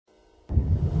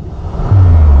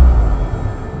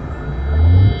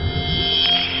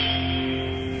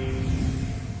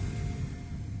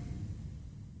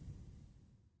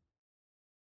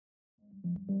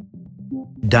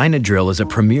Dyna-Drill is a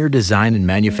premier design and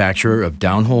manufacturer of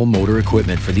downhole motor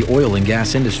equipment for the oil and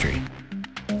gas industry.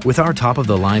 With our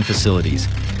top-of-the-line facilities,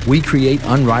 we create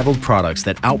unrivaled products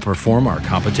that outperform our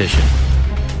competition.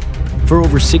 For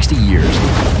over 60 years,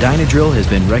 Dyna-Drill has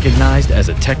been recognized as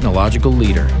a technological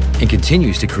leader and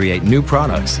continues to create new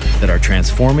products that are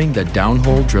transforming the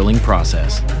downhole drilling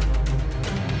process.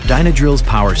 Dyna-Drill's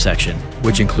power section,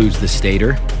 which includes the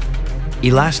stator,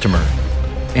 elastomer,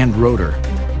 and rotor,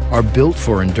 are built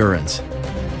for endurance.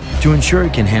 To ensure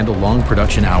it can handle long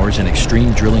production hours and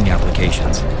extreme drilling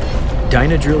applications,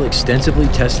 Dyna-Drill extensively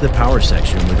tests the power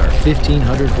section with our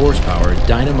 1500 horsepower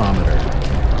Dynamometer.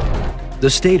 The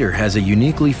stator has a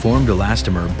uniquely formed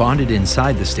elastomer bonded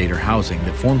inside the stator housing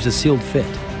that forms a sealed fit,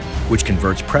 which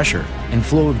converts pressure and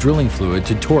flow of drilling fluid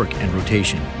to torque and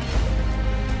rotation.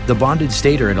 The bonded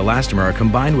stator and elastomer are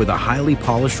combined with a highly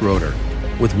polished rotor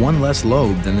with one less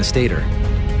lobe than the stator.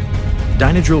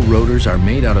 Dyna-Drill rotors are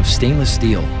made out of stainless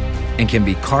steel and can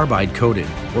be carbide coated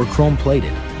or chrome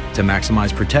plated to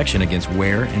maximize protection against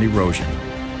wear and erosion.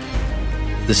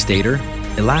 The stator,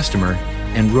 elastomer,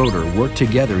 and rotor work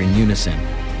together in unison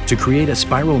to create a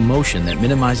spiral motion that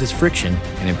minimizes friction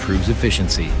and improves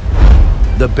efficiency.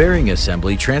 The bearing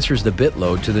assembly transfers the bit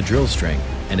load to the drill string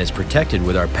and is protected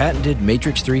with our patented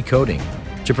Matrix 3 coating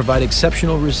to provide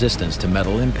exceptional resistance to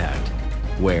metal impact,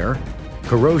 wear,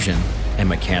 corrosion, and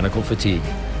mechanical fatigue.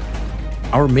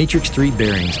 Our Matrix 3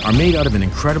 bearings are made out of an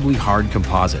incredibly hard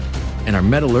composite and are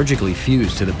metallurgically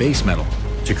fused to the base metal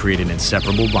to create an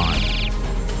inseparable bond.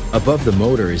 Above the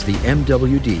motor is the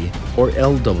MWD or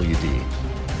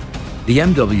LWD. The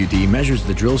MWD measures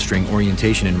the drill string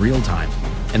orientation in real time,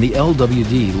 and the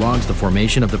LWD logs the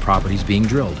formation of the properties being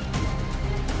drilled.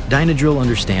 Dyna-Drill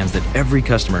understands that every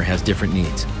customer has different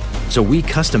needs, so we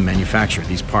custom manufacture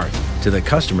these parts to the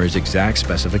customer's exact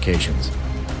specifications.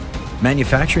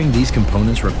 Manufacturing these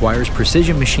components requires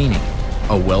precision machining,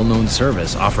 a well-known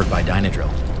service offered by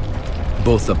Dyna-Drill.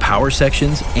 Both the power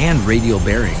sections and radial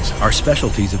bearings are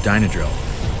specialties of Dyna-Drill.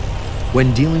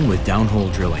 When dealing with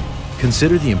downhole drilling,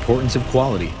 consider the importance of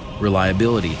quality,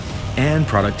 reliability, and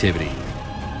productivity.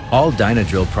 All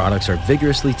Dyna-Drill products are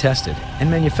vigorously tested and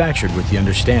manufactured with the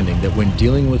understanding that when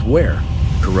dealing with wear,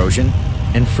 corrosion,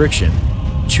 and friction,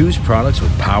 choose products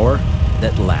with power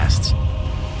that lasts.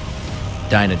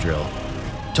 Dyna-Drill.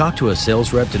 Talk to a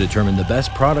sales rep to determine the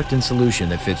best product and solution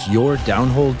that fits your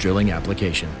downhole drilling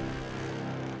application.